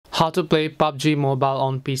How to play PUBG Mobile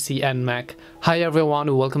on PC and Mac. Hi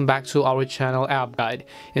everyone, welcome back to our channel App Guide.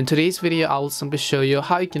 In today's video, I will simply show you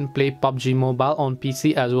how you can play PUBG Mobile on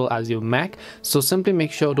PC as well as your Mac. So simply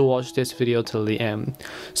make sure to watch this video till the end.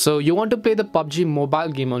 So you want to play the PUBG Mobile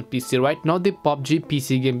game on PC, right? Not the PUBG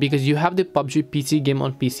PC game, because you have the PUBG PC game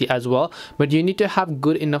on PC as well, but you need to have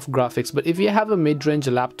good enough graphics. But if you have a mid-range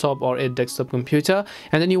laptop or a desktop computer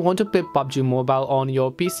and then you want to play PUBG Mobile on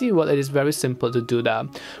your PC, well, it is very simple to do that.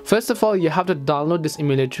 First of all, you have to download this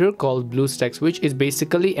emulator called BlueStacks, which is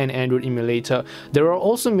basically an Android emulator. There are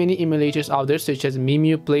also many emulators out there such as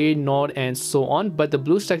Mimu, Play, Node, and so on, but the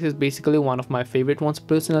BlueStacks is basically one of my favorite ones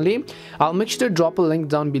personally. I'll make sure to drop a link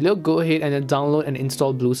down below. Go ahead and then download and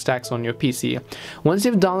install BlueStacks on your PC. Once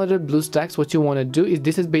you've downloaded BlueStacks, what you want to do is,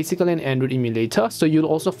 this is basically an Android emulator, so you'll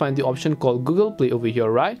also find the option called Google Play over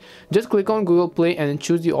here, right? Just click on Google Play and then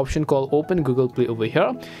choose the option called Open Google Play over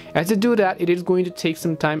here. As you do that, it is going to take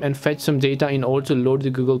some time and fetch some data in order to load the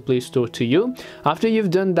Google Play Store to you. After you've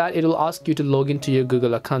done that, it will ask you to log into your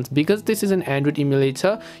Google account. Because this is an Android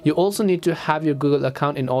emulator, you also need to have your Google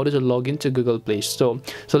account in order to log into Google Play Store.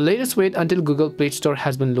 So let us wait until Google Play Store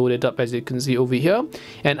has been loaded up, as you can see over here.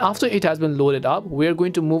 And after it has been loaded up, we're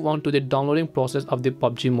going to move on to the downloading process of the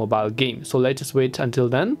PUBG Mobile game. So let us wait until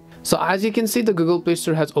then. So as you can see, the Google Play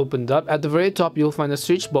Store has opened up. At the very top, you'll find a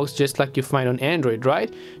search box just like you find on Android,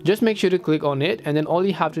 right? Just make sure to click on it, and then all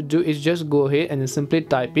you have to do is just go ahead and then simply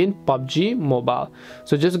type in PUBG Mobile.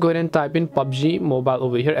 So just go ahead and type in PUBG Mobile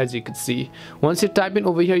over here, as you can see. Once you type in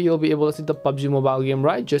over here, you'll be able to see the PUBG Mobile game,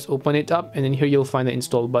 right? Just open it up, and then here you'll find the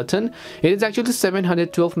install button. It is actually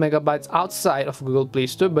 712 megabytes outside of Google Play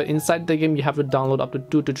Store, but inside the game you have to download up to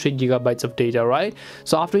 2 to 3 gigabytes of data, right?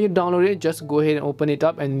 So after you download it, just go ahead and open it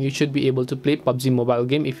up, and you should be able to play PUBG Mobile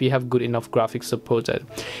game if you have good enough graphics supported.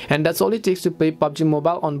 And that's all it takes to play PUBG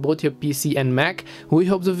Mobile on both your PC and Mac. We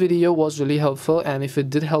hope the video was really helpful, and if it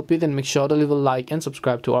did help you, then make sure to leave a like and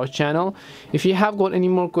subscribe to our channel. If you have got any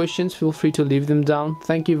more questions, feel free to leave them down.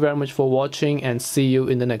 Thank you very much for watching, and see you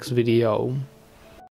in the next video.